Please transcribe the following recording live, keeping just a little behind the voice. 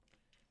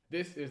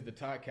This is the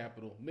Todd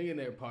Capital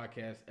Millionaire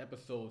Podcast,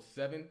 episode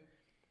 7.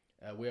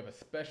 We have a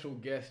special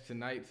guest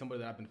tonight, somebody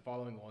that I've been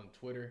following on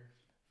Twitter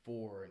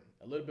for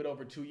a little bit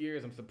over 2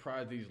 years. I'm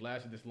surprised he's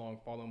lasted this long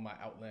following my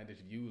outlandish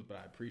views, but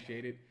I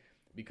appreciate it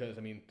because,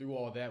 through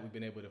all that, we've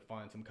been able to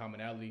find some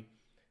commonality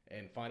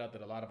and find out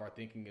that a lot of our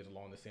thinking is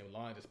along the same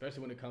lines,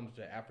 especially when it comes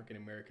to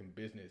African-American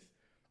business.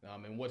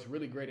 And what's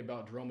really great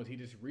about Jerome is he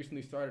just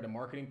recently started a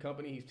marketing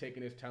company. He's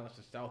taken his talents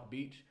to South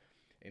Beach,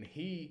 and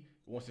he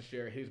wants to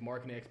share his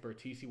marketing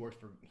expertise. He works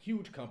for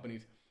huge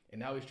companies, and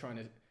now he's trying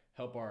to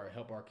help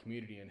our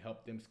community and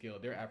help them scale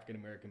their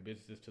African-American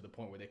businesses to the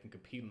point where they can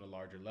compete on a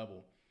larger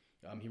level.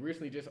 He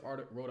recently just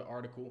wrote an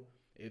article.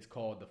 It's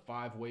called The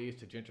 5 Ways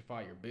to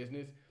Gentrify Your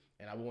Business,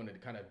 and I wanted to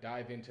kind of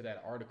dive into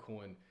that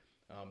article and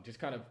just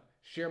kind of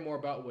share more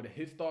about what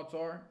his thoughts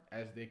are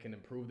as they can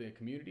improve their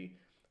community.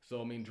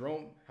 So,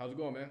 Jerome, how's it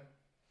going, man?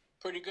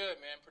 Pretty good,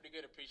 man. Pretty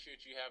good.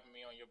 Appreciate you having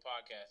me on your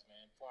podcast,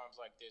 man. Forums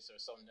like this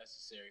are so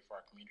necessary for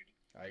our community.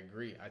 I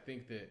agree. I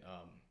think that,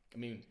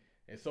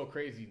 it's so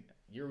crazy.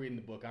 You're reading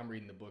the book, I'm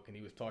reading the book, and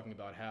he was talking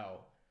about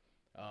how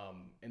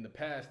in the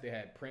past they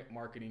had print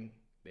marketing,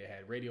 they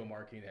had radio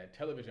marketing, they had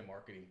television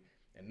marketing,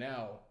 and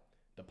now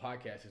the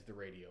podcast is the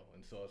radio.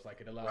 And so it's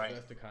like it allows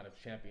us to kind of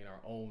champion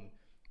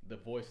the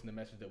voice and the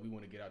message that we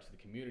want to get out to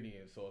the community.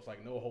 And so it's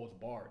like no holds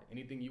barred.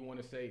 Anything you want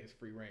to say is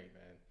free reign,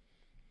 man.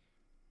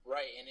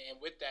 Right, and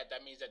with that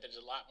means that there's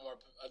a lot more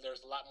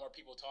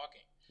people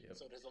talking. Yep.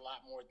 So there's a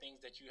lot more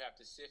things that you have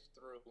to sift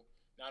through,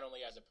 not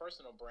only as a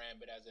personal brand,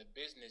 but as a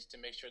business,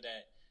 to make sure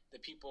that the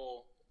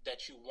people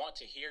that you want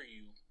to hear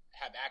you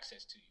have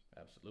access to you.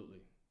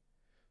 Absolutely.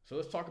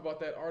 So let's talk about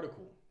that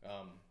article.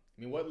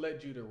 What led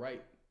you to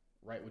write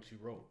what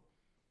you wrote?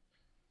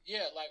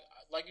 Yeah,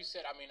 like you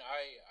said, I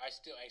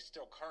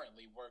still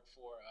currently work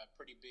for a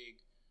pretty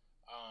big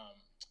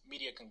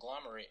media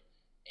conglomerate.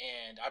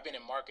 And I've been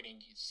in marketing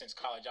since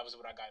college. That was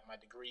what I got my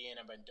degree in.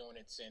 I've been doing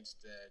it since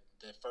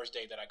the first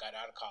day that I got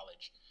out of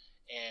college.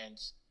 And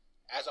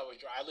as I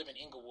live in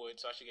Inglewood,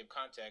 so I should give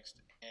context.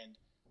 And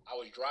I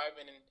was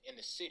driving in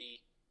the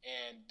city,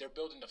 and they're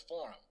building the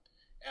Forum,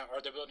 or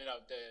they're building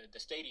up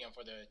the stadium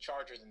for the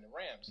Chargers and the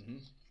Rams.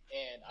 Mm-hmm.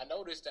 And I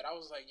noticed that I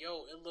was like,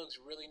 yo, it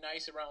looks really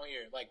nice around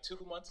here. Like 2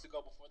 months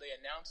ago, before they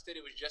announced it,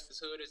 it was just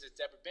as hood as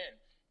it's ever been.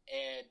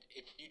 And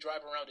if you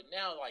drive around it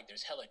now, like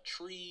there's hella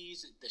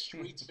trees, the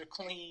streets are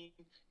clean.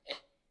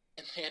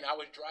 And then I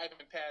was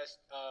driving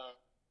past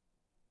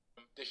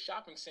the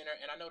shopping center,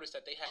 and I noticed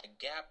that they had a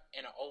Gap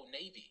and an Old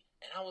Navy.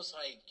 And I was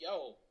like,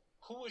 yo,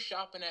 who is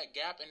shopping at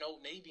Gap and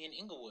Old Navy in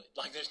Inglewood?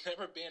 Like there's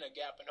never been a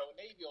Gap and Old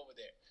Navy over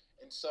there.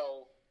 And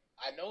so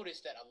I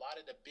noticed that a lot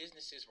of the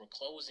businesses were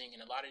closing,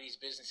 and a lot of these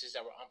businesses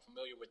that were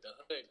unfamiliar with the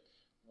hood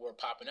were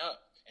popping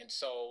up. And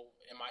so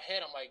in my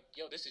head, I'm like,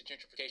 yo, this is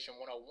gentrification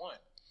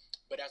 101.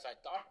 But as I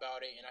thought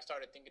about it and I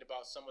started thinking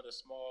about some of the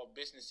small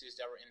businesses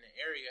that were in the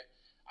area,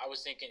 I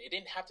was thinking it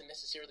didn't have to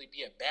necessarily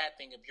be a bad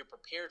thing if you're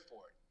prepared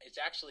for it.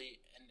 It's actually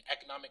an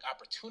economic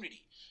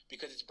opportunity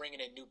because it's bringing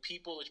in new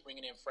people, it's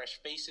bringing in fresh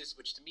faces,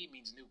 which to me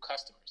means new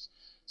customers.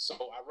 So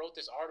I wrote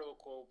this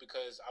article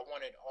because I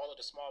wanted all of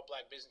the small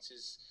black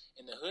businesses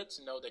in the hood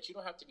to know that you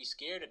don't have to be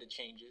scared of the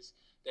changes,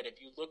 that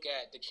if you look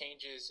at the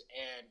changes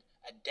and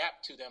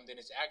adapt to them, then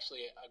it's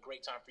actually a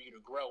great time for you to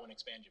grow and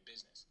expand your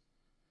business.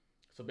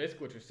 So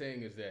basically what you're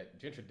saying is that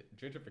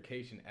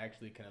gentrification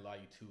actually can allow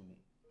you to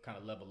kind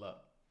of level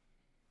up.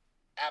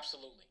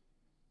 Absolutely.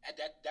 And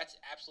that's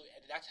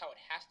how it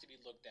has to be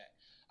looked at.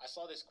 I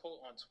saw this quote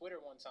on Twitter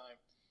one time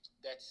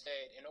that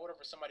said, in order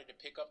for somebody to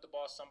pick up the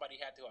ball, somebody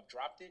had to have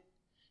dropped it.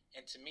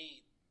 And to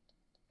me,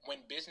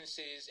 when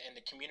businesses and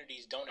the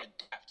communities don't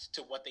adapt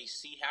to what they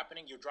see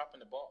happening, you're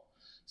dropping the ball.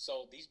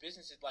 So these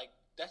businesses, like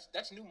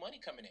that's new money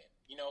coming in,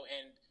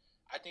 and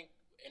I think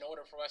in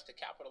order for us to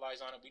capitalize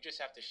on it, we just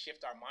have to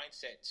shift our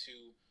mindset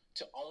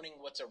to owning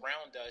what's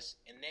around us.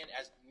 And then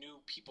as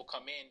new people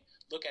come in,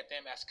 look at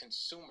them as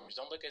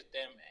consumers. Don't look at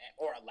them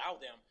or allow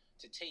them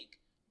to take,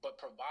 but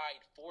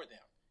provide for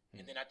them.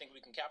 And then I think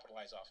we can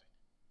capitalize off it.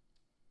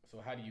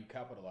 So how do you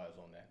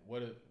capitalize on that?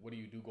 What do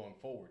you do going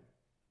forward?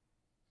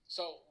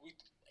 So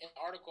in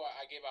the article,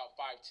 I gave out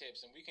 5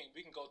 tips, and we can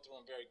go through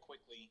them very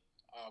quickly,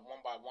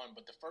 one by one.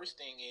 But the first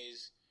thing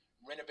is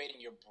renovating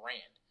your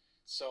brand.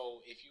 So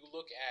if you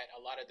look at a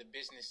lot of the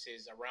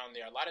businesses around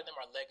there, a lot of them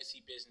are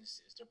legacy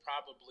businesses. They're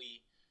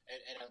probably,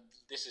 and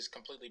this is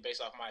completely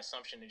based off my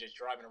assumption and just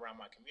driving around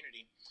my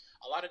community,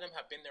 a lot of them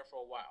have been there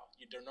for a while.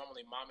 They're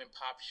normally mom and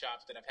pop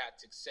shops that have had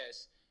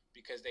success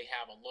because they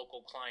have a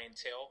local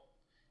clientele.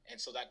 And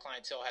so that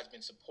clientele has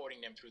been supporting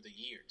them through the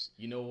years.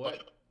 You know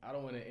what? I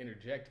don't want to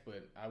interject,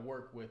 but I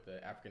work with an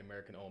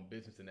African-American owned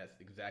business, and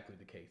that's exactly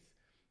the case.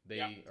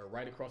 They are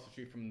right across the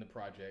street from the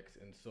projects,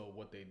 and so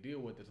what they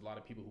deal with is a lot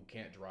of people who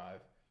can't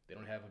drive. They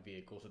don't have a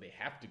vehicle, so they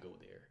have to go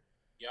there.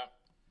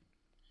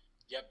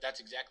 Yep,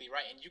 that's exactly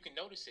right. And you can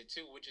notice it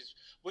too, which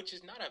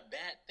is not a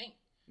bad thing.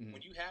 Mm-hmm.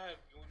 When you have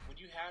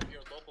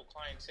your local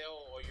clientele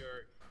or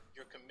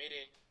your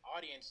committed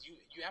audience,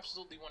 you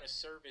absolutely want to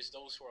service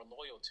those who are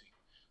loyal to you.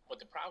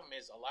 But the problem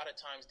is a lot of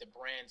times the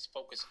brands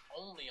focus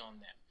only on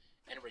them.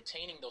 and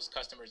retaining those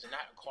customers and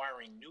not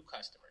acquiring new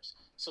customers.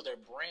 So their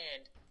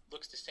brand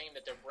looks the same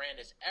that their brand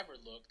has ever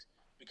looked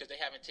because they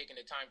haven't taken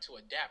the time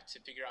to adapt to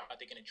figure out how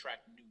they can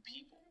attract new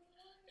people.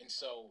 And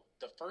so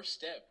the first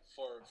step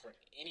for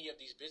any of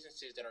these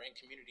businesses that are in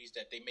communities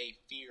that they may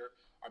fear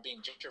are being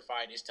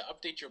gentrified is to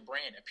update your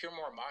brand, appear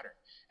more modern.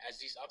 As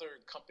these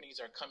other companies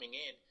are coming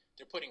in,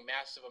 they're putting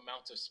massive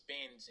amounts of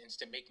spins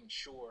into making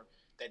sure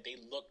that they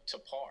look to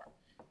par.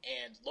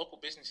 And local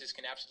businesses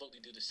can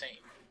absolutely do the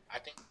same. I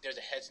think there's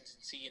a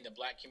hesitancy in the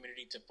Black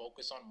community to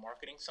focus on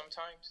marketing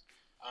sometimes,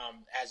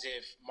 as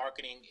if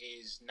marketing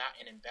is not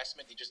an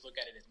investment. They just look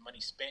at it as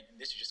money spent. And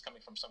this is just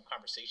coming from some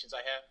conversations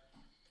I have.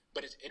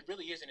 But it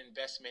really is an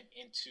investment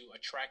into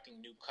attracting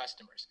new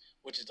customers,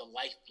 which is the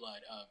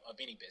lifeblood of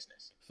any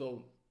business.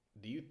 So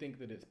do you think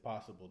that it's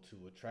possible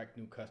to attract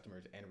new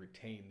customers and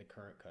retain the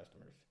current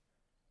customers?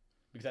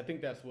 Because I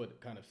think that's what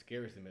kind of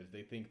scares them, is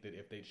they think that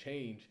if they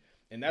change,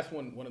 and that's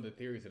one of the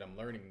theories that I'm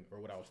learning,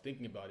 or what I was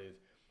thinking about, is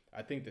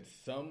I think that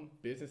some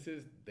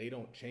businesses, they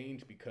don't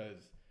change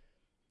because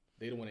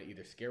they don't want to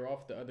either scare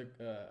off the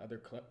other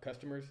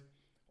customers,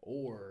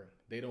 or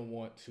they don't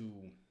want to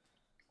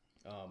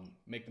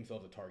make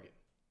themselves a target.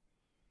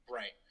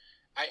 Right.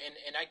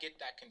 I get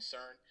that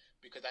concern,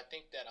 because I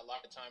think that a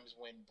lot of times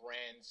when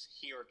brands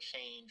hear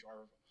change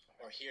or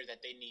hear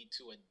that they need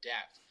to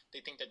adapt,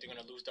 they think that they're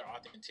going to lose their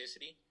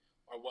authenticity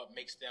or what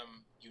makes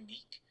them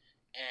unique.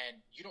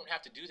 And you don't have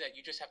to do that.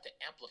 You just have to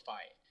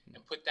amplify it and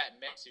put that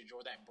message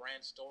or that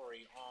brand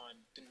story on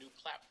the new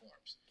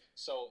platforms.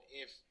 So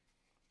if,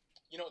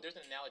 there's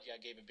an analogy I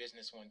gave a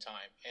business one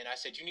time, and I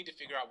said, you need to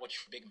figure out what's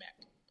your Big Mac.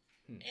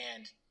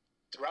 And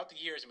throughout the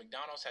years,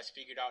 McDonald's has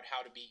figured out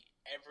how to be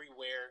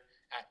everywhere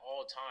at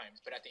all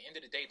times. But at the end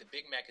of the day, the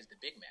Big Mac is the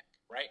Big Mac,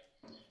 right?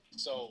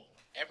 So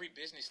every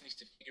business needs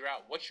to figure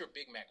out what's your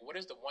Big Mac. What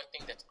is the one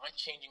thing that's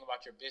unchanging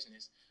about your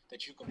business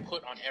that you can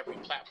put on every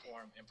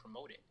platform and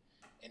promote it?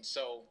 And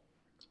so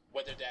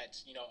whether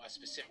that's, a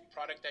specific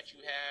product that you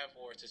have,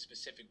 or it's a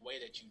specific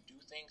way that you do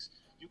things,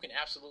 you can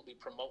absolutely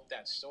promote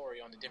that story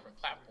on the different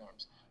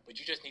platforms, but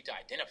you just need to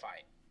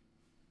identify it.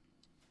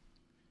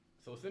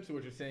 So essentially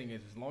what you're saying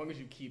is, as long as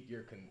you keep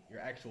your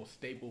actual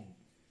staple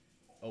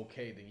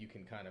okay, then you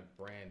can kind of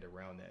brand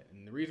around that.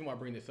 And the reason why I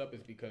bring this up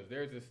is because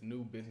there's this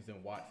new business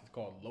in Watts. It's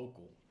called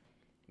Local.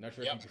 I'm not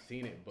sure if you've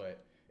seen it,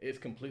 but it's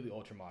completely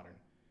ultra modern.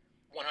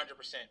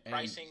 100%.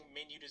 Pricing,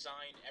 menu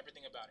design,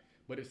 everything about it.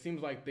 But it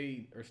seems like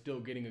they are still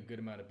getting a good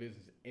amount of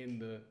business in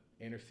the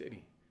inner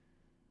city.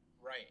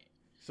 Right.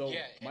 So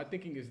my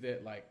thinking is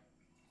that, like,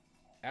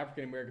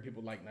 African American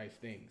people like nice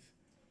things.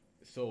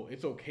 So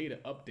it's okay to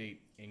update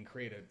and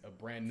create a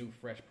brand new,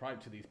 fresh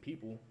product to these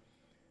people,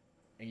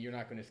 and you're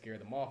not going to scare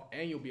them off,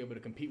 and you'll be able to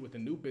compete with the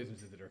new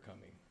businesses that are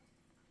coming.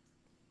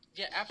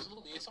 Yeah,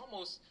 absolutely. It's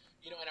almost,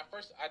 and at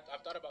first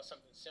I've thought about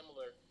something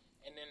similar,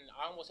 and then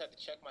I almost had to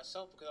check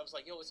myself, because I was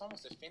like, it's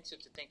almost offensive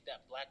to think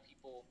that Black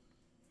people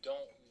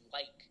don't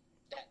like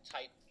that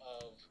type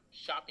of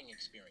shopping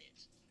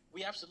experience.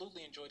 We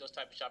absolutely enjoy those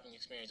type of shopping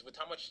experiences. With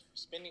how much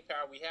spending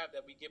power we have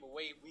that we give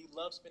away, we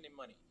love spending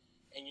money.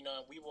 And,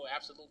 we will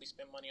absolutely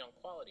spend money on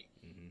quality.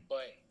 Mm-hmm.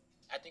 But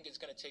I think it's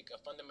going to take a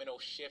fundamental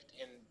shift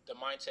in the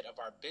mindset of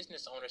our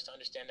business owners to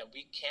understand that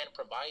we can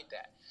provide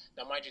that.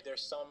 Now, mind you,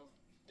 there's some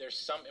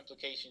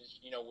implications,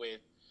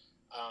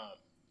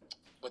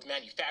 with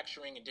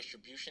manufacturing and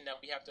distribution that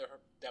we have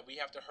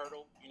to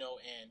hurdle,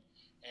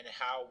 and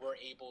how we're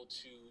able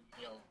to,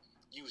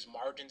 use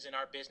margins in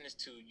our business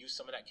to use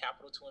some of that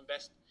capital to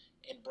invest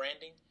in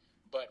branding.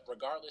 But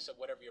regardless of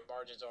whatever your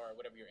margins are, or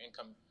whatever your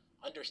income,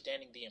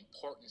 understanding the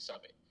importance of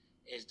it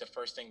is the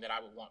first thing that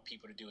I would want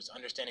people to do, is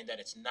understanding that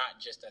it's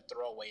not just a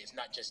throwaway, it's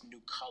not just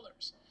new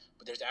colors,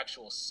 but there's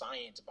actual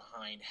science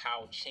behind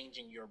how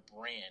changing your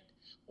brand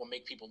will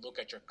make people look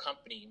at your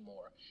company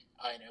more.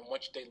 And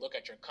once they look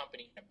at your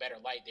company in a better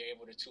light, they're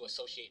able to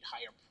associate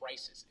higher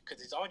prices,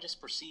 because it's all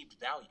just perceived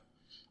value.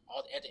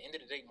 At the end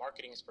of the day,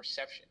 marketing is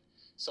perception.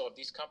 So if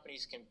these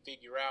companies can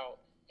figure out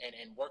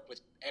and work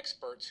with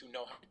experts who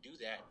know how to do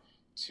that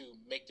to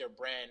make their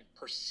brand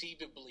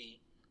perceivably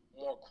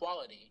more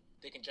quality,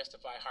 they can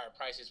justify higher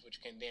prices,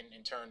 which can then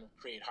in turn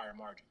create higher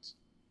margins.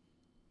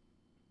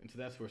 And so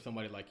that's where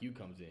somebody like you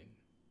comes in.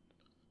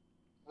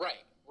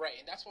 Right.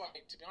 And that's why,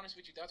 to be honest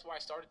with you, that's why I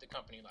started the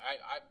company.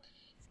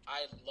 I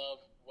love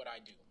what I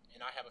do,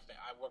 and I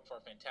work for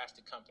a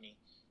fantastic company,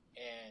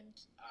 and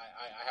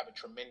I have a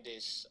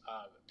tremendous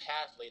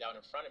path laid out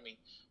in front of me,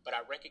 but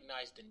I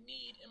recognize the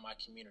need in my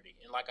community.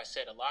 And like I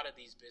said, a lot of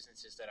these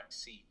businesses that I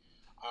see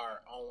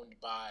are owned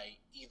by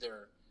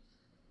either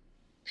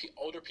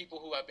older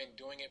people who have been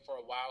doing it for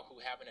a while who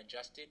haven't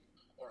adjusted,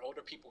 or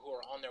older people who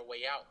are on their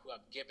way out who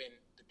have given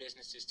the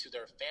businesses to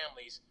their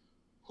families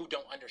who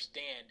don't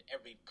understand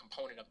every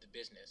component of the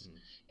business.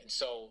 And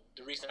so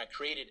the reason I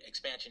created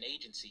Expansion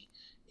Agency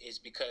is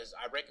because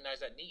I recognize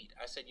that need.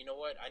 I said, you know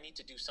what, I need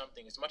to do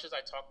something. As much as I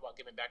talk about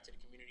giving back to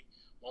the community,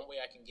 one way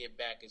I can give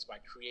back is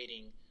by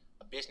creating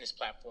a business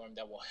platform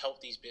that will help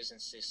these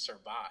businesses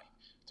survive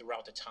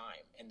throughout the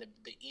time. And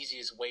the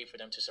easiest way for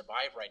them to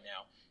survive right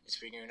now is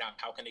figuring out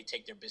how can they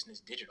take their business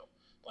digital.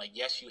 Like,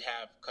 yes, you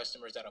have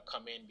customers that'll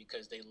come in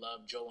because they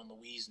love Joe and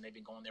Louise and they've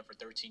been going there for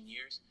 13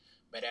 years.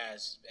 But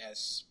as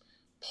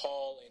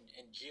Paul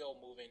and Jill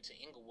move into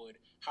Inglewood,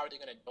 how are they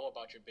going to know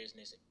about your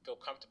business, feel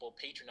comfortable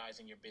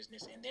patronizing your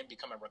business, and then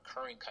become a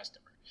recurring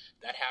customer?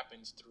 That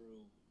happens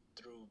through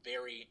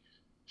very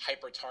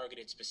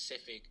hyper-targeted,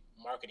 specific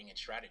marketing and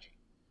strategy.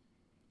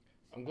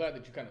 I'm glad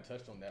that you kind of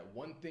touched on that.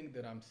 One thing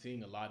that I'm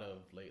seeing a lot of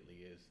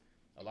lately is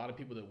a lot of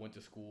people that went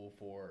to school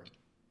for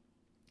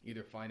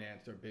either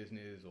finance or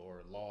business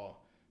or law,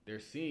 they're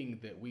seeing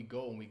that we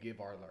go and we give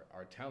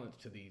our talents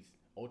to these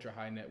ultra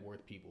high net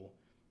worth people,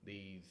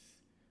 these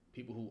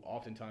people who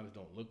oftentimes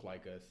don't look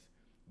like us,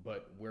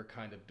 but we're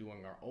kind of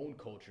doing our own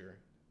culture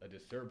a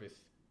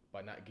disservice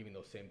by not giving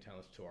those same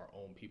talents to our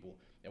own people.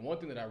 And one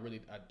thing that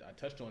I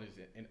touched on is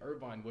in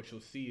Irvine, what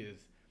you'll see is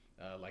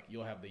like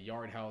you'll have the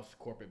Yard House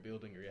corporate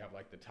building, or you have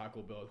like the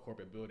Taco Bell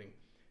corporate building.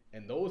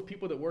 And those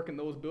people that work in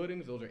those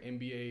buildings, those are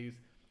MBAs,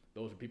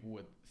 those are people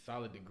with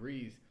solid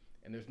degrees.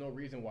 And there's no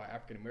reason why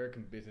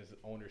African-American business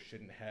owners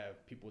shouldn't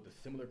have people with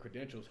the similar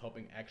credentials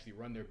helping actually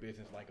run their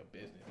business like a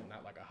business and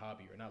not like a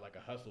hobby or not like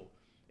a hustle.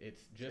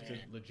 It's just as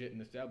legit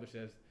and established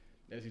as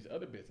these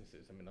other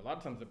businesses. I mean, a lot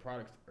of times the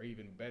products are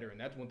even better. And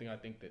that's one thing I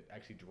think that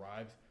actually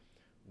drives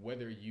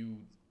whether you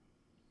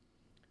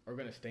are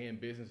going to stay in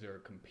business or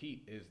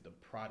compete is the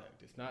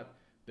product. It's not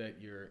that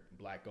you're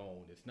black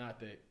owned. It's not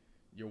that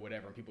you're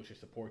whatever and people should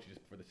support you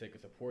just for the sake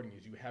of supporting you.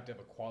 You have to have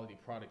a quality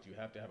product. You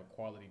have to have a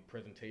quality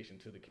presentation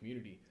to the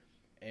community.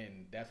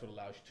 And that's what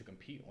allows you to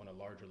compete on a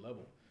larger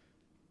level.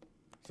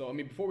 So, I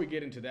mean, before we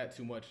get into that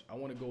too much, I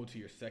want to go to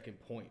your second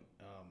point.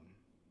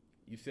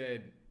 You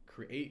said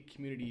create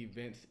community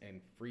events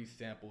and free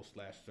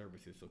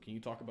samples/services. So can you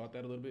talk about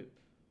that a little bit?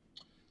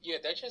 Yeah,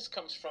 that just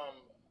comes from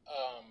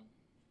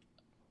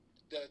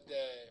the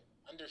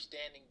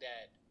understanding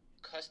that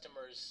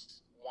customers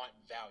want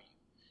value.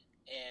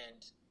 And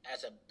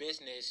as a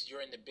business,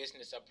 you're in the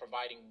business of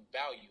providing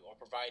value or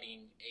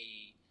providing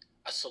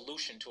a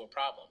solution to a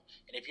problem.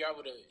 And if you're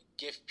able to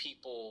give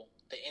people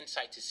the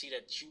insight to see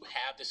that you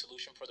have the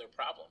solution for their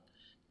problem,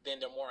 then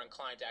they're more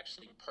inclined to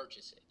actually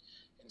purchase it.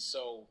 And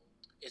so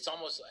it's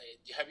almost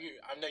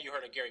I know you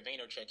heard of Gary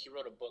Vaynerchuk. He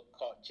wrote a book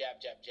called Jab,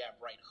 Jab, Jab,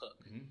 Right Hook.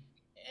 Mm-hmm.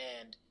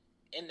 And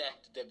in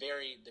that, the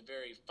very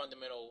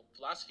fundamental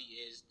philosophy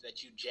is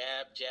that you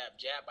jab, jab,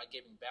 jab by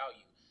giving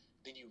value.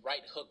 Then you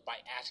right hook by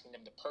asking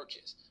them to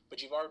purchase.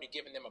 But you've already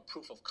given them a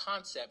proof of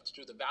concept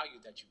through the value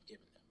that you've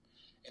given them.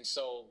 And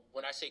so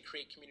when I say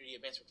create community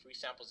events with free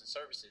samples and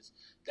services,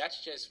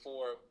 that's just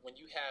for when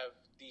you have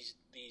these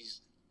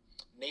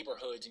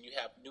neighborhoods and you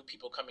have new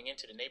people coming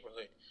into the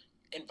neighborhood,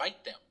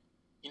 invite them.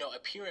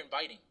 Appear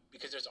inviting,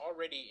 because there's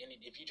already, and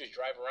if you just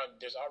drive around,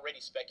 there's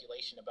already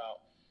speculation about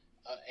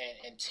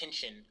and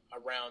tension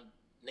around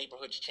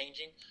neighborhoods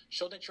changing.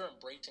 Show that you're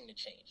embracing the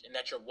change and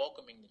that you're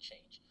welcoming the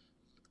change.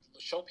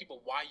 Show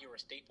people why you're a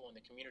staple in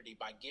the community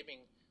by giving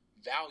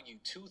value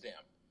to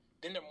them.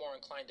 Then they're more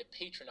inclined to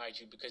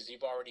patronize you because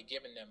you've already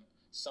given them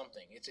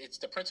something. It's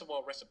the principle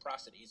of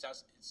reciprocity. It's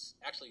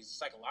actually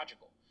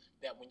psychological,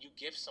 that when you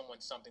give someone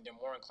something, they're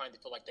more inclined to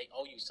feel like they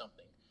owe you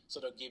something. So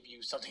they'll give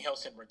you something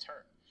else in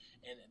return.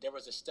 And there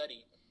was a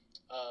study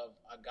of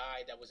a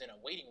guy that was in a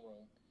waiting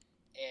room,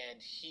 and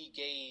he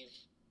gave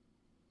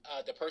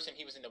the person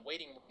he was in the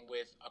waiting room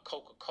with a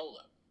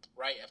Coca-Cola,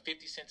 right? A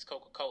 50 cents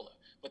Coca-Cola.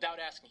 Without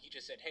asking, he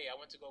just said, "Hey, I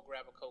went to go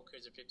grab a Coke.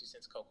 Here's a 50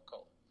 cents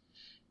Coca-Cola."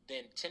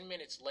 Then 10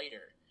 minutes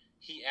later,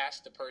 he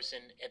asked the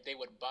person if they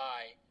would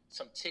buy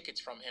some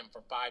tickets from him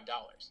for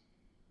 $5.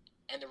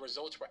 And the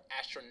results were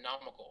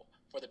astronomical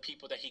for the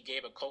people that he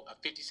gave a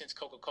 50 cents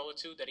Coca-Cola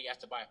to, that he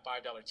asked to buy a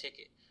 $5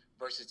 ticket,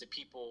 versus the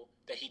people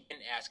that he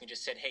didn't ask and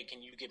just said, "Hey,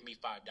 can you give me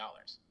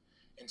 $5?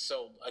 And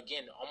so,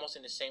 again, almost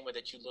in the same way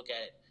that you look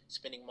at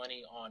spending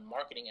money on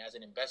marketing as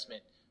an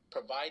investment,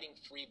 providing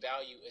free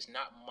value is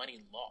not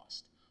money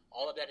lost.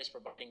 All of that is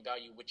providing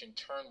value, which in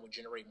turn will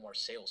generate more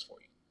sales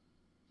for you.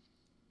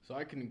 So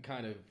I can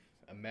kind of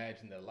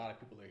imagine that a lot of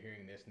people are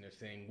hearing this and they're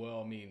saying,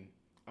 well, I mean,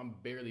 I'm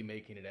barely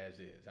making it as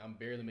is. I'm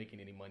barely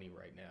making any money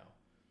right now.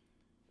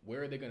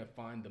 Where are they going to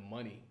find the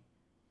money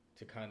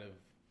to kind of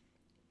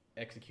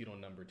execute on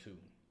number two?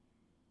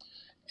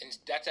 And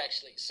that's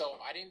actually, so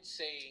I didn't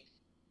say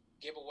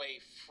give away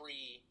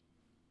free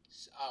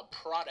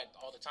product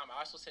all the time. I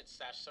also said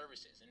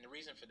 /services. And the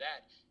reason for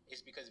that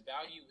is because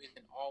value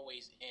isn't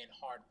always in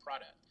hard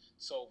product.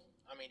 So,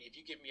 I mean, if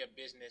you give me a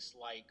business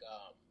like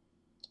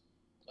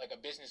a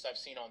business I've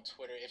seen on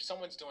Twitter, if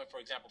someone's doing, for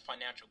example,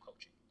 financial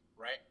coaching,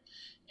 right?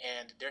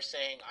 And they're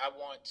saying, I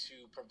want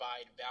to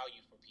provide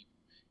value for people.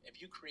 If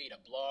you create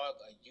a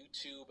blog, a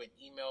YouTube, an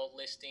email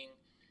listing,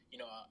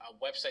 a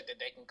website that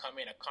they can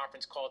come in, a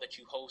conference call that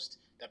you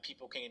host that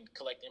people can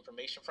collect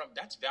information from,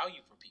 that's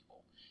value for people.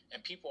 And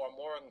people are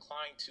more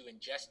inclined to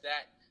ingest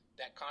that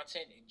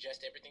content,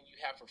 ingest everything you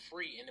have for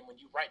free. And then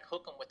when you right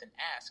hook them with an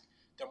ask,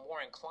 they're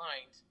more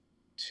inclined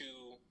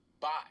to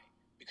buy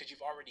because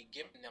you've already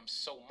given them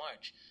so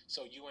much.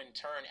 So you in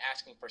turn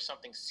asking for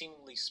something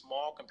seemingly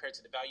small compared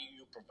to the value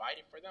you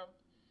provided for them,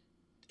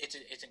 it's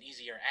an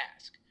easier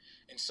ask.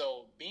 And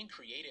so being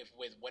creative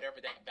with whatever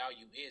that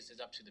value is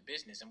up to the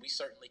business, and we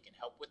certainly can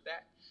help with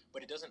that,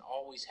 but it doesn't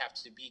always have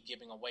to be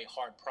giving away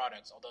hard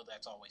products, although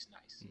that's always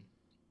nice.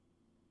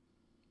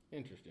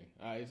 Interesting.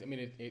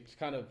 It's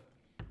kind of,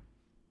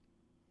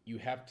 you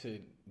have to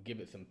give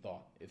it some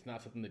thought. It's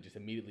not something that just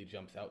immediately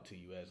jumps out to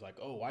you as like,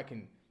 oh, I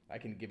can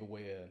give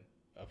away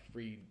a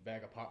free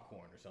bag of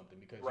popcorn or something,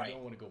 because you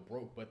don't want to go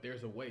broke. But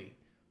there's a way.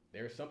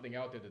 There's something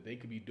out there that they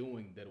could be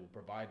doing that will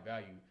provide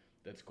value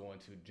that's going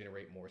to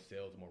generate more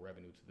sales, more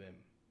revenue to them.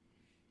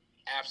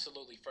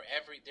 Absolutely.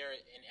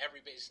 In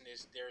every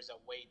business, there's a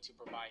way to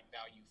provide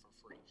value for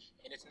free.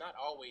 And it's not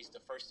always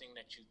the first thing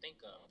that you think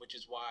of, which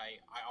is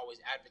why I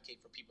always advocate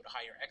for people to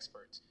hire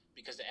experts,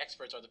 because the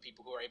experts are the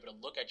people who are able to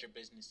look at your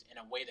business in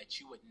a way that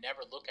you would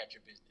never look at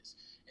your business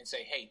and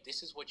say, hey,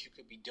 this is what you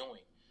could be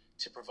doing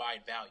to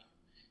provide value.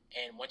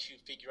 And once you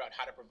figure out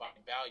how to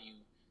provide value,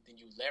 then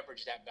you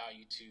leverage that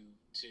value to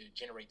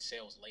generate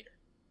sales later.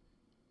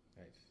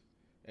 Nice.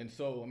 And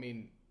so,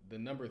 the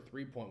number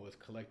 3 point was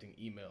collecting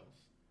emails.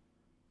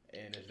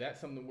 And is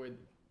that something where,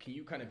 can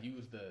you kind of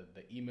use the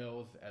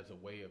emails as a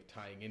way of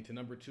tying into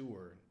number 2,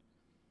 or?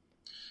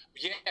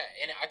 Yeah,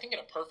 and I think in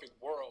a perfect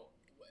world,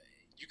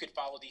 you could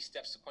follow these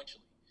steps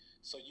sequentially.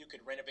 So you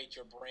could renovate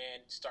your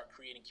brand, start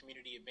creating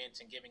community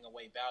events and giving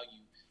away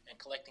value and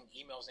collecting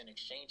emails in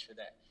exchange for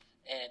that.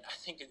 And I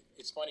think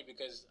it's funny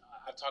because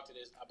I've talked to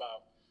this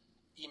about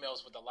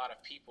emails with a lot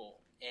of people,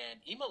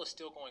 and email is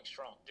still going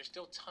strong. There's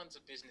still tons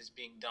of business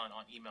being done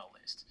on email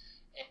lists.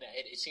 And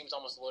it seems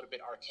almost a little bit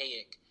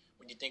archaic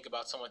when you think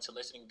about someone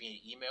soliciting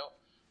via email.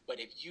 But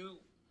if you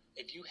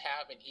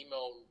have an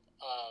email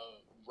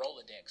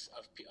Rolodex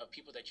of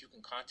people that you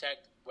can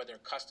contact, whether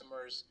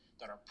customers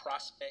that are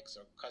prospects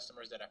or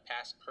customers that are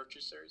past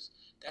purchasers,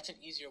 that's an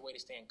easier way to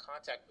stay in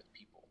contact with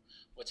people.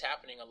 What's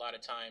happening a lot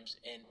of times,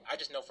 and I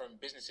just know from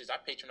businesses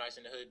I patronize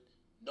in the hood,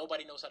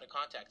 nobody knows how to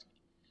contact me.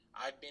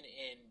 I've been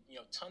in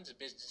tons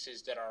of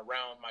businesses that are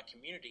around my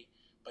community,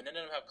 but none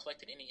of them have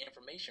collected any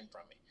information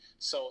from me.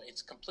 So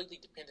it's completely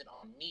dependent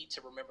on me to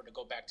remember to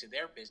go back to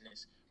their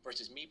business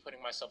versus me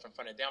putting myself in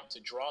front of them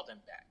to draw them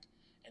back.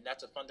 And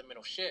that's a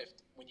fundamental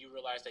shift when you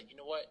realize that, you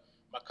know what,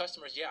 my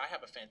customers, I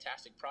have a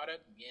fantastic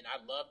product, and I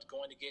loved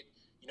going to get,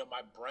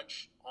 my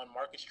brunch on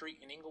Market Street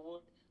in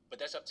Inglewood, but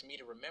that's up to me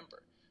to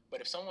remember.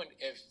 But if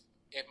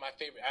my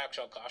favorite,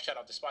 actually, I'll shout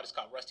out the spot, it's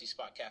called Rusty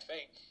Spot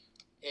Cafe.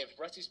 If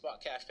Rusty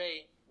Spot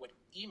Cafe would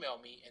email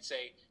me and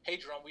say, hey,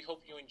 Jerome, we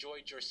hope you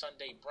enjoyed your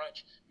Sunday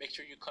brunch. Make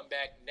sure you come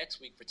back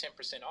next week for 10%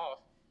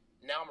 off.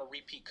 Now I'm a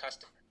repeat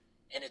customer.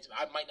 And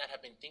I might not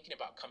have been thinking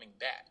about coming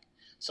back.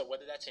 So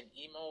whether that's in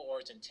email or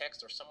it's in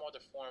text or some other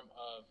form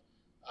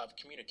of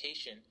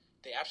communication,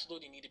 they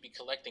absolutely need to be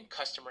collecting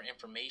customer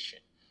information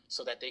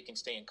so that they can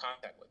stay in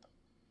contact with them.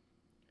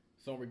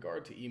 So in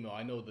regard to email,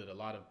 I know that a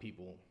lot of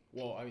people,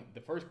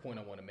 the first point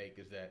I want to make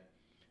is that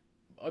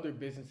other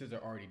businesses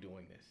are already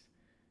doing this.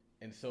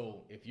 And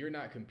so if you're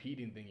not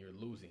competing, then you're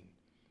losing.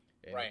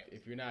 And right.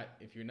 If you're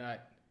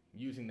not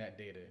using that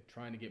data,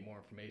 trying to get more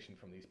information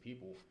from these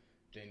people,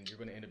 then you're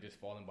going to end up just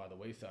falling by the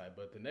wayside.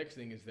 But the next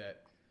thing is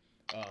that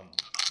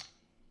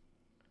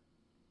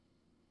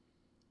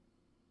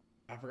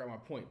I forgot my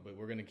point, but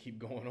we're going to keep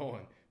going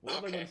on.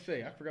 What was I going to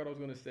say? I forgot what I was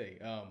going to say.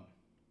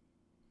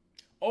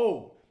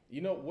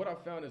 What I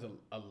found is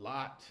a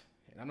lot,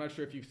 and I'm not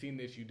sure if you've seen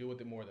this, you deal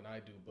with it more than I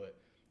do, but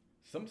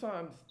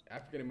sometimes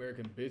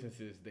African-American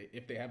businesses,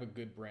 if they have a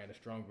good brand, a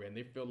strong brand,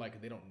 they feel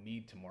like they don't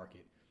need to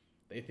market.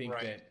 They think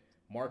that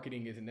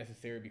marketing isn't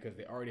necessary because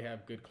they already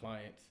have good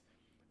clients.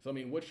 So,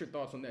 what's your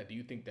thoughts on that? Do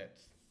you think that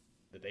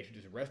they should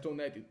just rest on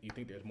that? Do you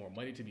think there's more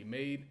money to be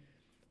made?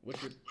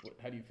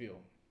 How do you feel?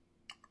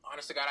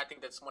 Honest to God, I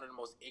think that's one of the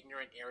most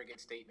ignorant, arrogant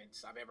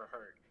statements I've ever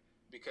heard.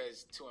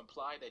 Because to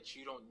imply that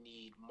you don't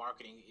need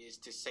marketing is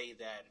to say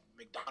that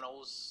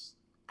McDonald's,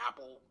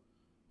 Apple,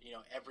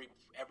 every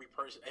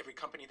person, every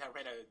company that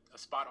ran a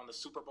spot on the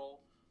Super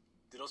Bowl,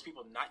 do those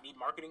people not need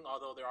marketing,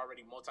 although they're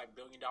already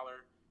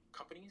multi-billion-dollar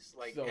companies?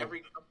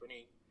 Every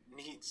company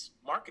needs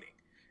marketing.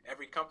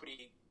 Every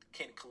company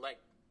can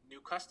collect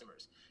new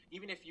customers.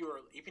 Even if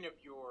you're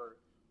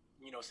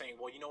saying,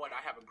 well, you know what,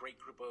 I have a great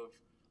group of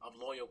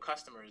loyal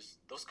customers.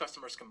 Those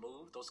customers can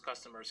move. Those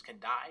customers can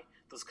die.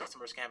 Those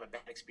customers can have a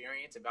bad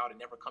experience and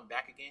never come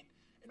back again.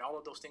 And all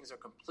of those things are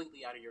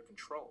completely out of your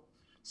control.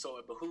 So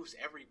it behooves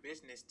every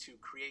business to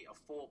create a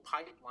full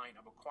pipeline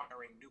of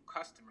acquiring new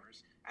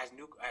customers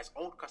as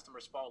old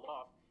customers fall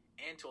off,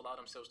 and to allow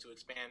themselves to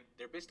expand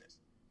their business.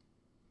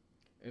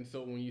 And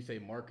so when you say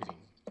marketing,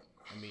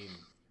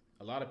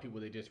 a lot of people,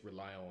 they just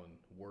rely on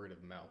word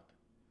of mouth.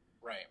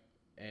 Right.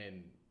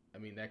 And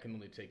that can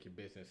only take your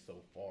business so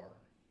far.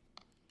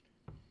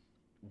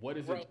 What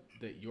is it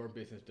that your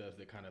business does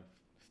that kind of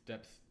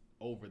steps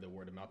over the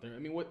word of mouth?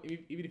 Even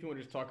if you want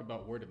to just talk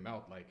about word of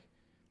mouth,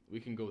 we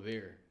can go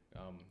there.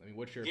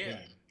 What's your opinion?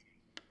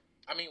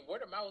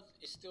 Word of mouth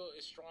is still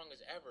as strong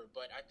as ever,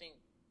 but I think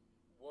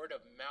word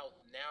of mouth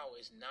now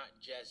is not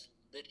just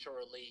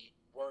literally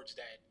words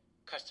that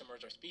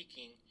customers are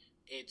speaking,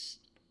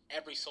 it's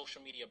every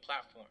social media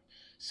platform.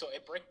 So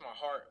it breaks my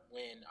heart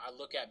when I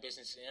look at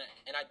businesses,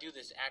 and I do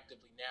this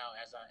actively now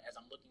as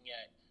I'm looking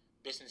at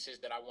businesses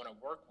that I want to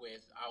work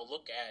with. I'll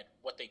look at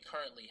what they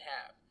currently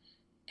have,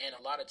 and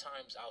a lot of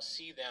times I'll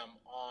see them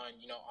on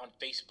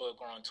Facebook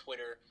or on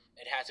Twitter.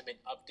 It hasn't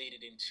been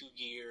updated in 2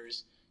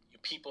 years.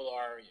 People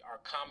are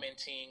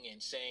commenting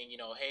and saying,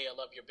 hey, I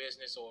love your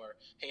business, or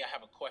hey, I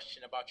have a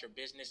question about your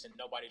business, and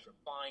nobody's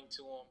replying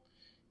to them.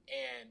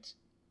 And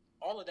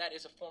all of that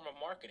is a form of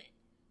marketing.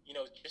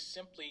 Just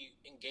simply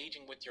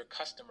engaging with your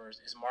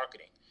customers is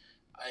marketing.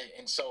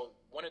 And so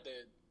one of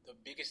the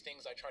biggest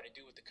things I try to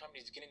do with the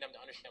company is getting them to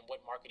understand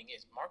what marketing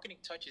is.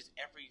 Marketing touches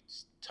every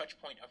touch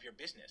point of your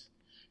business.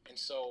 And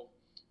so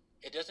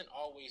it doesn't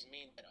always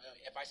mean that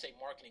if I say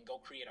marketing, go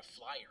create a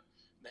flyer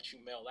that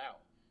you mail out.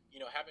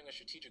 Having a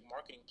strategic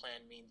marketing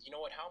plan means,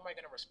 how am I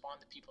going to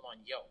respond to people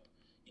on Yelp?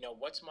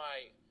 What's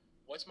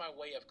my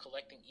way of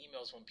collecting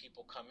emails when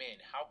people come in?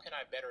 How can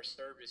I better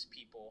service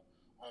people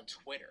on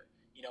Twitter?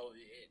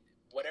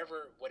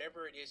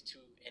 Whatever it is to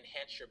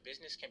enhance your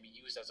business can be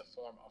used as a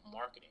form of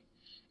marketing.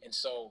 And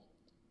so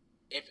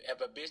if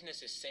a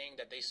business is saying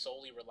that they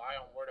solely rely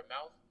on word of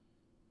mouth,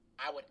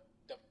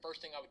 the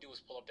first thing I would do is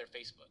pull up their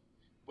Facebook,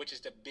 which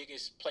is the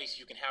biggest place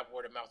you can have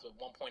word of mouth with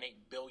 1.8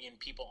 billion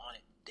people on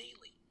it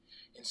daily.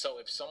 And so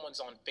if someone's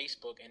on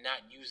Facebook and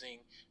not using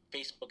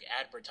Facebook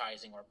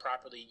advertising or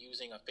properly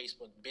using a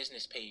Facebook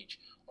business page,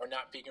 or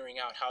not figuring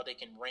out how they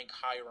can rank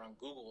higher on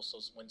Google so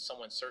when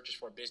someone searches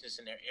for a business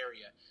in their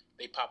area,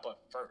 they pop up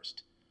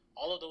first.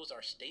 All of those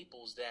are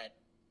staples that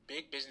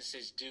big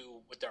businesses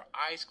do with their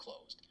eyes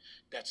closed,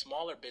 that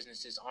smaller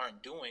businesses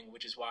aren't doing,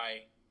 which is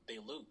why they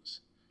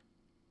lose.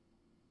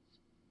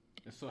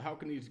 And so how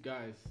can these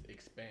guys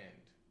expand?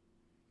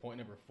 Point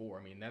number 4.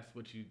 I mean, that's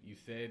what you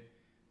said.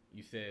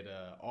 You said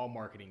all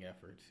marketing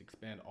efforts,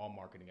 expand all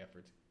marketing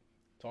efforts.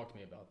 Talk to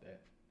me about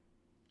that.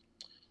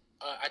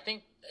 I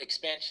think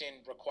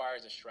expansion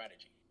requires a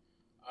strategy.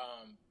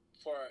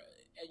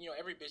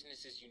 Every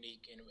business is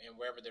unique, and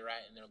wherever they're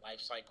at in their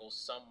life cycle,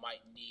 some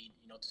might need,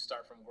 to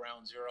start from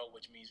ground zero,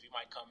 which means we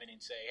might come in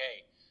and say,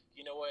 hey,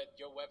 you know what,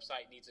 your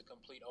website needs a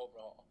complete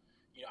overhaul.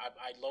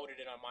 I loaded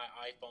it on my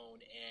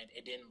iPhone and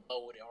it didn't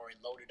load, or it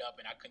loaded up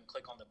and I couldn't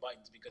click on the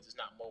buttons because it's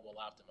not mobile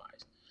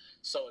optimized.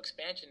 So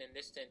expansion in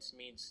this sense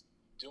means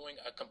doing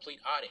a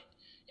complete audit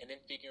and then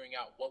figuring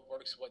out what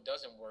works, what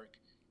doesn't work,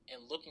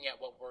 and looking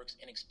at what works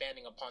and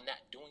expanding upon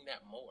that, doing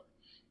that more.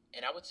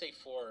 And I would say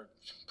for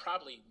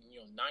probably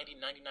 99%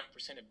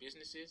 of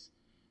businesses,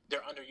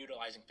 they're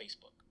underutilizing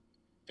Facebook.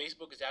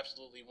 Facebook is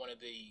absolutely one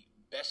of the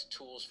best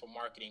tools for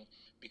marketing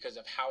because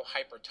of how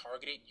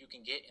hyper-targeted you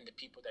can get in the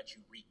people that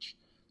you reach.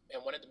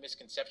 And one of the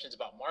misconceptions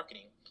about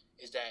marketing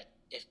is that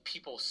if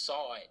people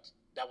saw it,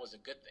 that was a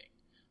good thing.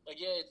 Like,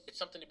 yeah, it's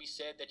something to be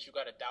said that you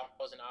got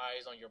 1,000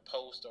 eyes on your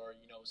post, or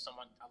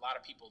a lot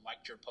of people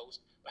liked your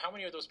post. But how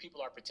many of those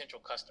people are potential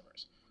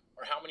customers?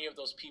 Or how many of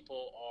those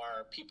people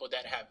are people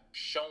that have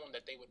shown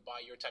that they would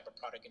buy your type of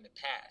product in the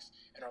past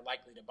and are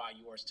likely to buy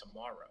yours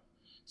tomorrow?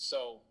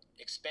 So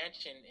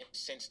expansion in the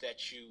sense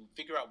that you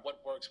figure out what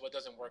works, what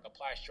doesn't work,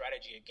 apply a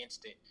strategy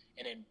against it,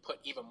 and then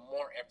put even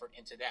more effort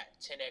into that.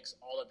 10x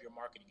all of your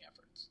marketing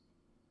efforts.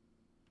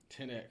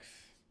 10x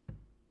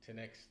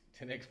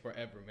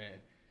forever, man.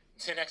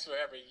 10x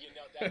forever.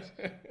 That's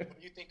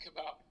when you think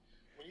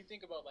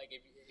about like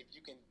if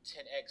you can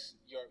 10x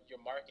your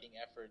marketing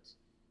efforts,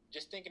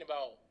 just thinking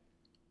about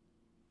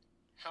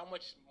how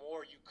much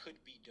more you could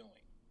be doing.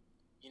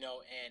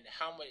 And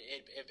how much,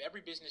 if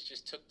every business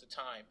just took the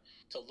time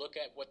to look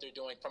at what they're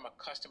doing from a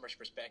customer's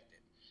perspective.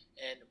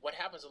 And what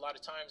happens a lot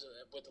of times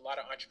with a lot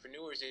of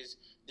entrepreneurs is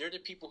they're the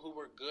people who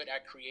were good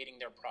at creating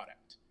their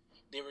product.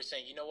 They were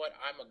saying, you know what,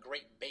 I'm a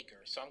great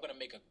baker, so I'm going to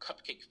make a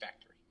cupcake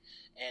factory.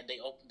 And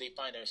they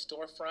find a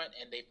storefront,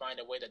 and they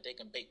find a way that they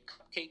can bake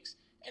cupcakes,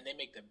 and they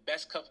make the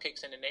best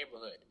cupcakes in the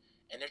neighborhood.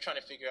 And they're trying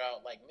to figure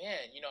out, like,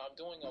 man, I'm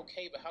doing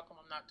okay, but how come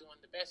I'm not doing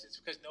the best?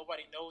 It's because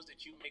nobody knows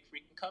that you make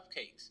freaking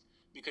cupcakes,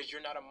 because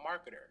you're not a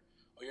marketer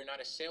or you're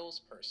not a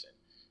salesperson.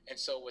 And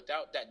so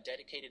without that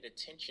dedicated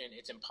attention,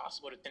 it's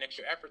impossible to 10x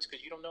your efforts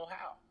because you don't know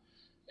how.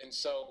 And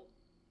so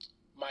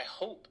my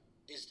hope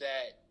is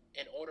that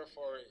in order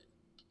for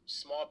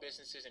small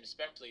businesses, and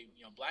especially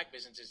Black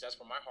businesses, that's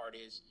where my heart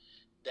is,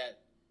 that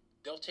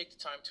they'll take the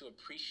time to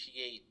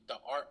appreciate the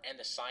art and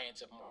the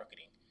science of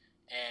marketing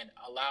and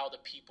allow the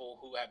people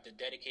who have the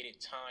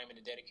dedicated time and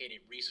the dedicated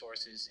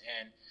resources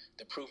and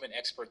the proven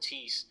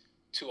expertise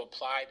to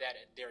apply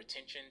their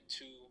attention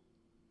to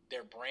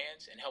their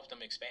brands and help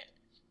them expand.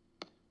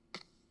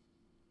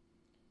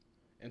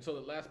 And so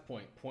the last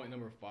point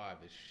number 5,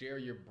 is share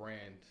your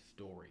brand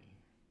story.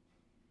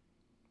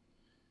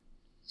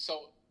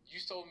 So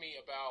you told me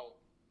about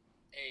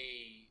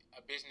a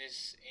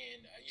business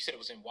you said it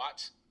was in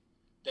Watts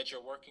that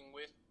you're working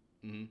with.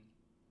 Mm-hmm.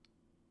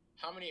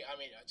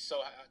 So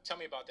tell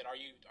me about that. Are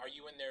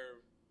you in there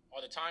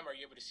all the time? Are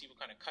you able to see what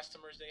kind of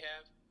customers they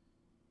have?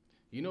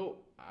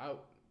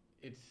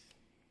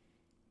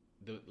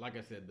 like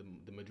I said,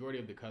 the majority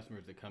of the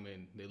customers that come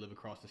in, they live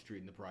across the street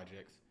in the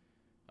projects.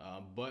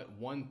 But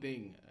one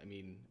thing, I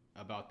mean,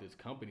 about this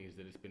company is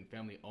that it's been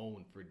family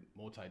owned for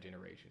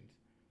multi-generations.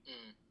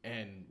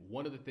 And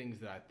one of the things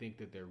that I think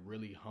that they're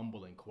really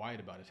humble and quiet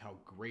about is how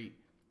great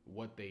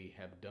what they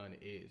have done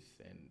is.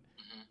 And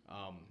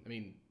I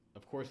mean,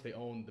 of course, they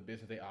own the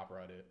business they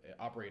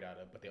operate out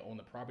of, but they own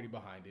the property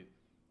behind it.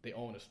 They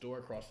own a store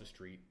across the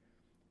street,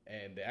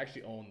 and they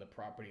actually own the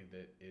property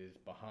that is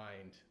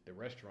behind the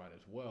restaurant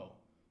as well.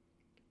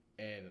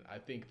 And I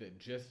think that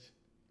just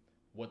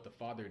what the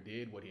father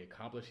did, what he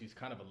accomplished, he's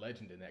kind of a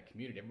legend in that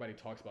community. Everybody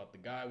talks about the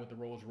guy with the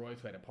Rolls Royce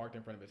who had it parked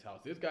in front of his house.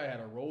 This guy had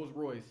a Rolls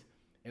Royce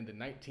in the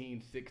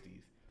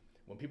 1960s.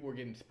 When people were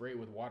getting sprayed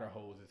with water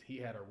hoses, he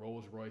had a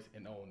Rolls Royce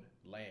and owned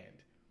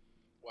land.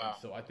 Wow.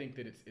 And so I think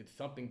that it's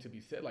something to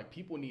be said. Like,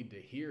 people need to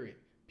hear it.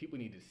 People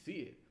need to see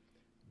it.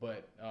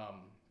 But,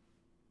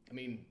 I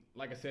mean,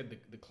 like I said,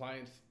 the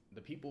clients,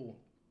 the people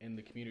in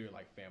the community are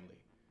like family.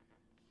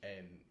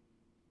 And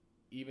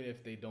even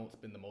if they don't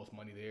spend the most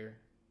money there,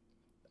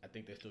 I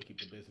think they still keep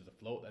the business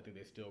afloat. I think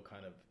they still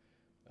kind of,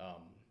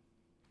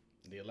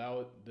 they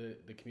allow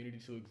the community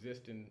to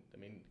exist and, I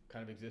mean,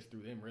 kind of exist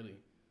through them, really.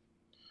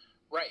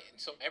 Right. And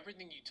so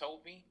everything you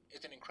told me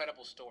is an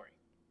incredible story.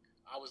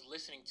 I was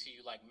listening to you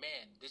like,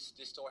 man, this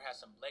store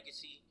has some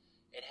legacy.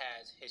 It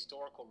has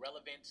historical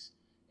relevance.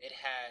 It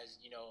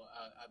has,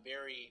 a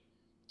very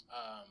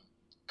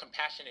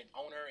compassionate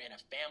owner and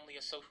a family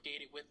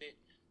associated with it.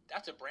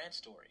 That's a brand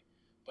story.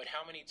 But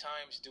how many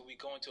times do we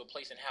go into a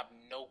place and have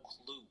no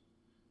clue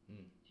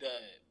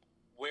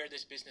where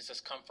this business has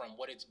come from,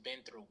 what it's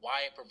been through,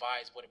 why it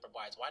provides what it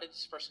provides? Why did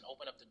this person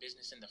open up the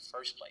business in the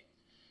first place?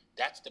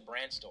 That's the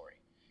brand story.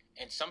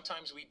 And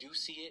sometimes we do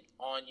see it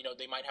on,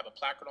 they might have a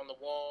placard on the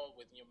wall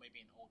with,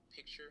 maybe an old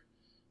picture,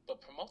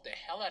 but promote the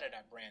hell out of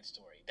that brand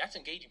story. That's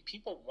engaging.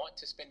 People want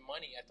to spend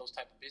money at those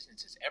type of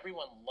businesses.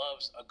 Everyone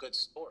loves a good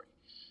story.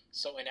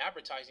 So in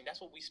advertising,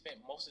 that's what we spent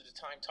most of the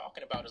time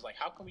talking about, is like,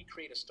 how can we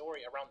create a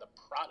story around the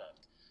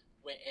product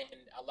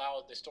and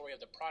allow the story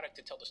of the product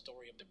to tell the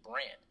story of the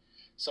brand?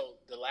 So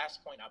the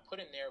last point I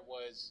put in there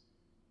was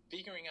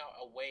figuring out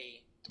a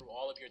way through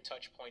all of your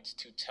touch points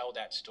to tell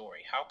that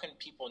story. How can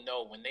people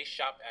know when they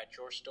shop at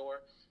your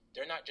store,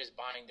 they're not just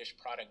buying this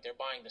product, they're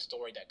buying the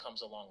story that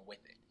comes along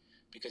with it?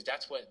 Because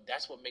that's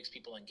what makes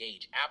people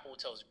engage. Apple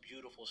tells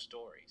beautiful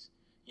stories.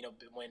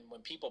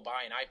 When people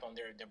buy an iPhone,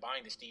 they're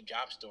buying the Steve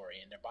Jobs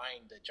story, and they're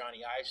buying the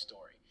Johnny Ive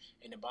story,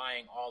 and they're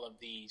buying all of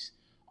these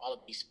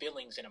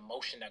feelings and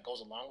emotion that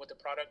goes along with the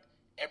product.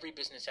 Every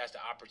business has the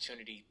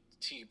opportunity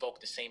to evoke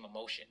the same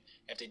emotion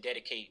if they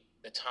dedicate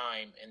the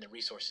time and the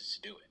resources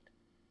to do it.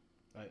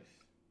 Nice.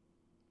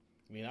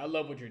 I mean, I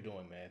love what you're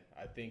doing, man.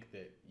 I think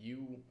that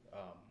you,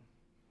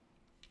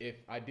 if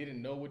I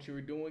didn't know what you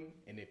were doing,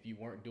 and if you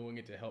weren't doing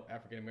it to help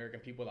African-American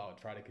people, I would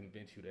try to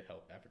convince you to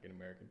help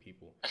African-American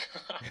people.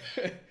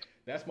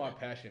 That's my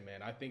passion,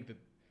 man. I think that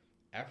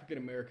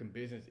African-American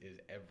business is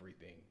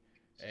everything.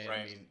 And right.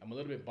 I mean, I'm a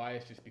little bit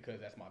biased just because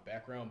that's my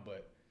background,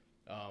 but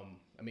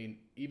I mean,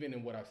 even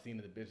in what I've seen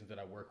in the business that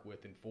I work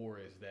with and for,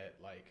 is that,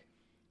 like,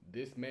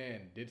 this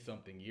man did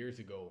something years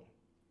ago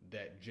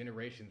that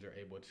generations are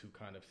able to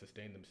kind of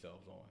sustain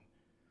themselves on.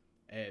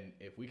 And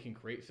if we can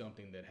create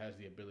something that has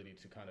the ability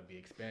to kind of be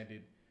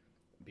expanded,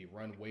 be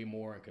run way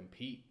more and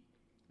compete,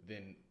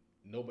 then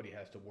nobody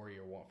has to worry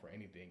or want for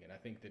anything. And I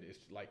think that it's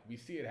like, we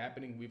see it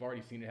happening. We've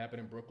already seen it happen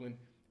in Brooklyn.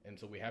 And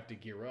so we have to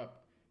gear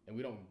up. And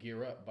we don't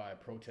gear up by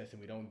protesting.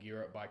 We don't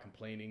gear up by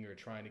complaining or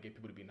trying to get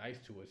people to be nice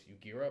to us. You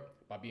gear up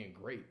by being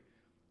great.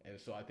 And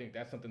so I think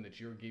that's something that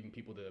you're giving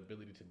people the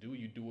ability to do.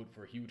 You do it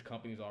for huge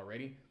companies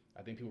already.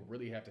 I think people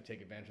really have to take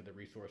advantage of the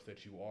resource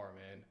that you are,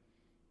 man.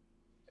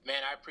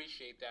 Man, I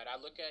appreciate that. I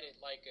look at it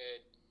like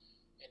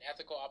an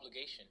ethical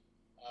obligation.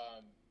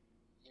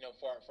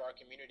 For our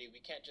community, we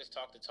can't just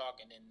talk the talk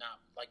and then not,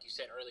 like you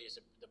said earlier, it's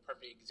the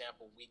perfect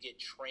example. We get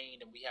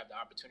trained and we have the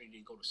opportunity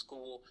to go to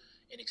school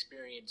and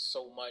experience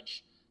so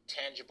much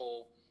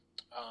tangible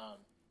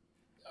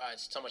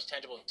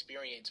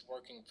experience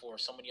working for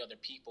so many other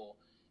people.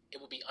 It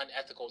would be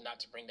unethical not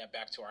to bring that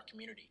back to our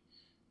community.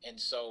 And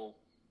so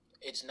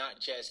it's not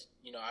just,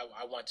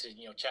 I want to,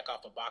 check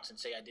off a box and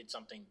say I did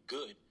something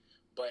good,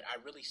 but I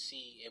really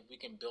see if we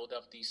can build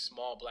up these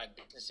small Black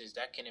businesses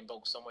that can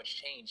invoke so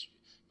much change.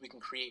 We can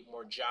create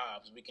more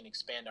jobs. We can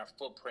expand our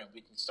footprint.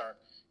 We can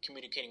start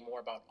communicating more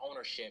about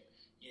ownership.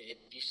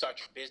 If you start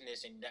your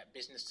business and that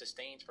business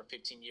sustains for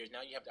 15 years,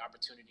 now you have the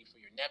opportunity for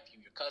your nephew,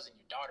 your cousin,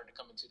 your daughter to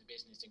come into the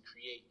business and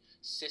create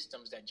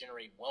systems that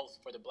generate wealth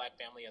for the Black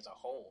family as a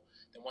whole.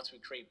 Then once we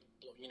create,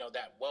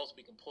 that wealth,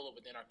 we can pull it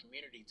within our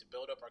community to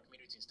build up our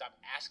community and stop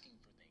asking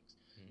for things.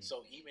 Mm-hmm.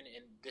 So even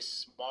in this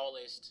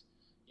smallest,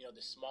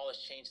 the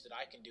smallest change that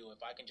I can do, if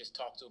I can just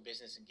talk to a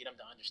business and get them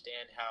to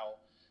understand how,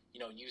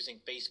 using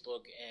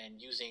Facebook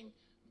and using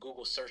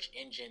Google search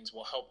engines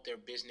will help their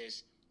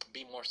business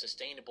be more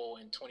sustainable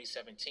in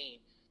 2017,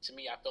 to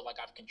me, I feel like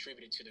I've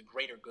contributed to the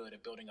greater good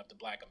of building up the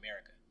Black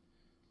America.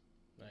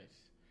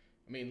 Nice.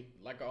 I mean,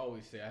 like I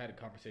always say, I had a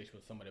conversation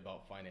with somebody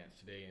about finance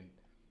today, and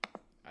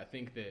I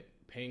think that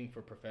paying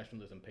for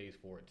professionalism pays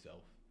for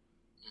itself.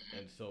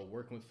 And so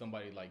working with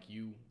somebody like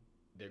you,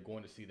 they're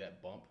going to see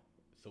that bump.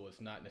 So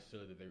it's not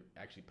necessarily that they're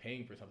actually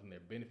paying for something,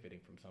 they're benefiting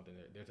from something.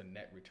 There's a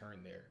net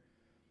return there.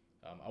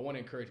 I want to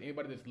encourage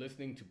anybody that's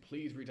listening to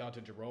please reach out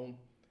to Jerome.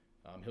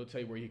 He'll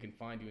tell you where he can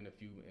find you in a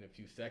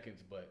few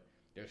seconds, but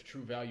there's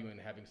true value in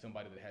having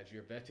somebody that has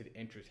your vested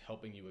interest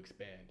helping you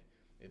expand.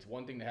 It's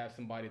one thing to have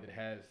somebody that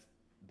has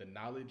the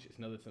knowledge. It's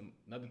another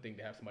thing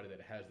to have somebody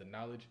that has the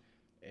knowledge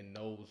and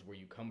knows where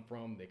you come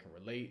from. They can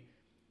relate.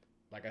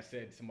 Like I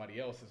said, somebody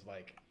else is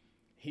like,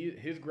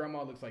 his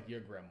grandma looks like your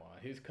grandma.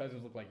 His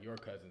cousins look like your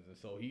cousins. And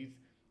so he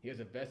has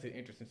a vested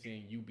interest in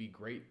seeing you be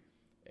great.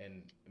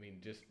 And, I mean,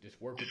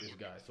 just work with this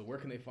guy. So where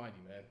can they find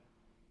you, man?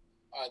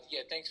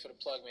 Yeah, thanks for the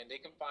plug, man. They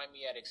can find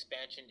me at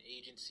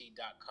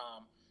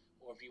expansionagency.com.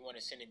 Or if you want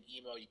to send an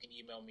email, you can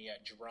email me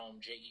at Jerome,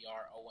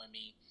 Jerome,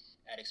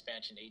 at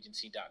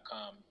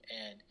expansionagency.com.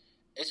 And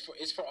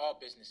it's for all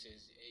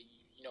businesses.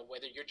 You know,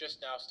 whether you're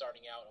just now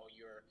starting out or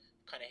you're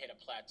kind of hit a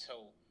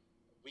plateau,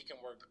 we can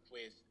work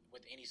with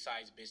any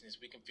size business.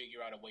 We can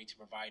figure out a way to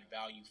provide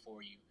value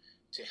for you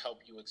to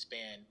help you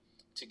expand,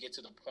 to get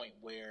to the point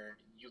where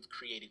you've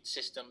created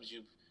systems,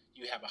 you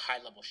have a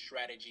high-level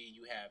strategy,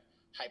 you have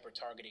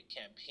hyper-targeted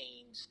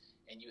campaigns,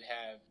 and you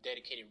have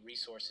dedicated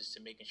resources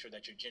to making sure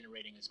that you're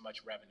generating as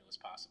much revenue as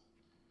possible.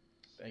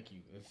 Thank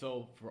you. And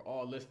so for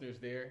all listeners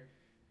there,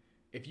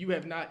 if you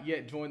have not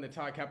yet joined the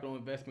Todd Capital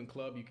Investment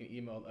Club, you can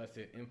email us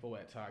at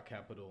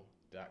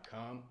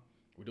info@toddcapital.com.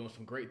 We're doing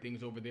some great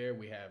things over there.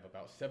 We have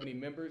about 70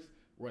 members.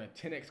 We're on a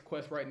 10X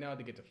quest right now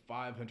to get to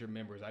 500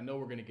 members. I know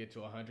we're going to get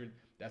to 100.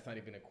 That's not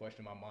even a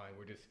question in my mind.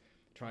 We're just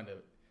trying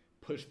to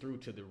push through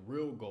to the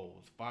real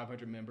goals,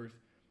 500 members.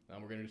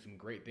 We're going to do some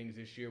great things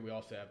this year. We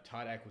also have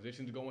Todd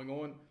Acquisitions going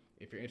on.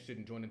 If you're interested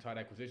in joining Todd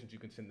Acquisitions, you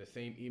can send the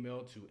same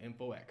email to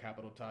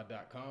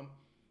info@capitaltodd.com.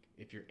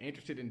 If you're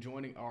interested in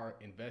joining our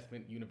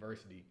investment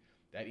university,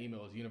 that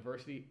email is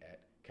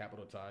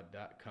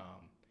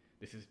university@capitaltodd.com.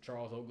 This is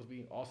Charles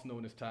Oglesby, also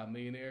known as Todd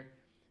Millionaire,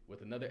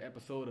 with another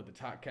episode of the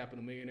Todd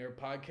Capital Millionaire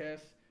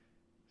Podcast,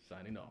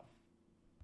 signing off.